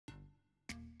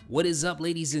What is up,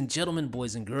 ladies and gentlemen,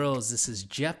 boys and girls? This is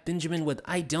Jeff Benjamin with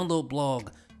iDownload Blog.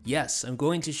 Yes, I'm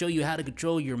going to show you how to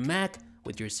control your Mac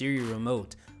with your Siri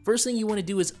remote. First thing you want to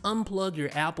do is unplug your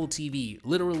Apple TV.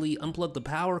 Literally unplug the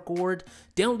power cord,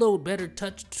 download Better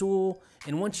Touch Tool,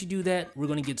 and once you do that, we're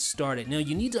going to get started. Now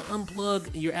you need to unplug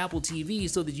your Apple TV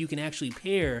so that you can actually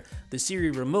pair the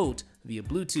Siri remote via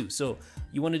Bluetooth. So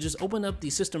you want to just open up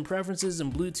the system preferences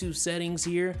and Bluetooth settings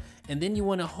here, and then you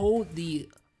want to hold the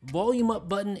volume up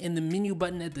button and the menu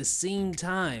button at the same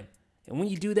time. And when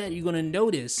you do that, you're going to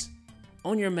notice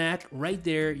on your Mac right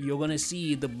there, you're going to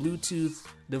see the Bluetooth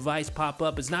device pop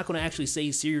up. It's not going to actually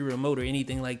say Siri remote or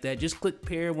anything like that. Just click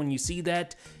pair when you see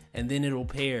that, and then it'll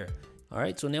pair. All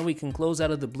right, so now we can close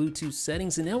out of the Bluetooth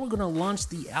settings, and now we're going to launch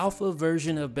the alpha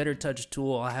version of Better Touch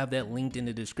Tool. I'll have that linked in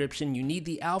the description. You need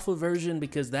the alpha version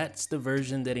because that's the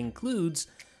version that includes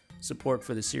support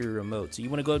for the Siri remote. So you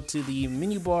want to go to the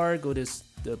menu bar, go to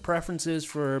the preferences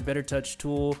for Better Touch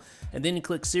Tool, and then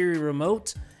click Siri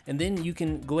remote, and then you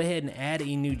can go ahead and add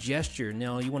a new gesture.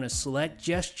 Now you want to select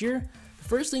gesture. The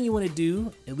first thing you want to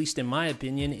do, at least in my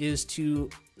opinion, is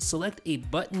to select a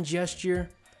button gesture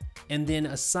and then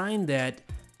assign that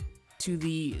to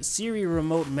the Siri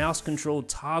remote mouse control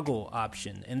toggle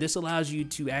option. And this allows you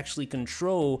to actually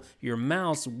control your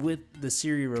mouse with the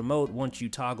Siri remote once you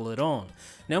toggle it on.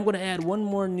 Now I'm going to add one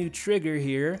more new trigger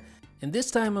here. And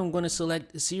this time I'm going to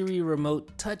select Siri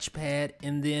remote touchpad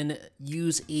and then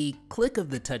use a click of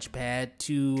the touchpad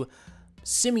to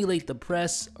simulate the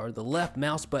press or the left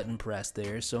mouse button press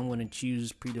there. So I'm going to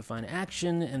choose predefined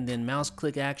action and then mouse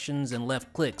click actions and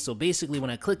left click. So basically when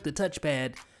I click the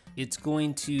touchpad, it's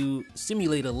going to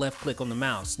simulate a left click on the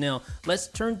mouse. Now let's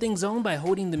turn things on by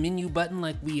holding the menu button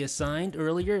like we assigned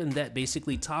earlier, and that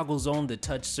basically toggles on the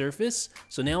touch surface.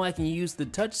 So now I can use the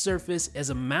touch surface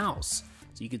as a mouse.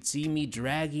 So you can see me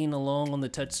dragging along on the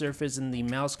touch surface and the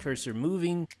mouse cursor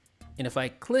moving. And if I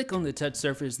click on the touch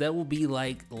surface, that will be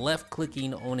like left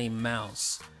clicking on a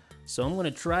mouse. So I'm going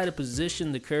to try to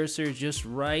position the cursor just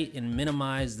right and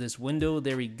minimize this window.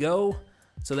 There we go.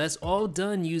 So that's all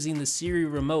done using the Siri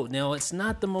remote. Now it's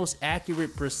not the most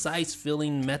accurate, precise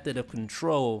feeling method of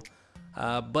control,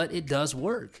 but it does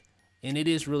work. And it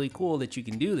is really cool that you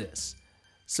can do this.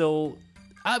 So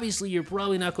obviously you're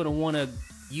probably not going to want to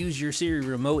use your Siri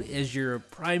remote as your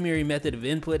primary method of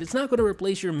input. It's not going to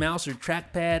replace your mouse or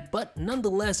trackpad, but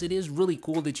nonetheless, it is really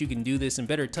cool that you can do this, and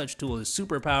Better Touch Tool is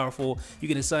super powerful. You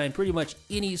can assign pretty much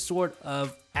any sort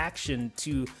of action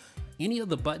to any of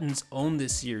the buttons on the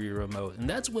Siri remote, and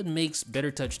that's what makes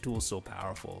Better Touch Tool so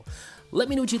powerful. Let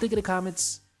me know what you think in the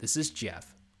comments. This is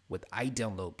Jeff with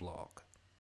iDownload Blog.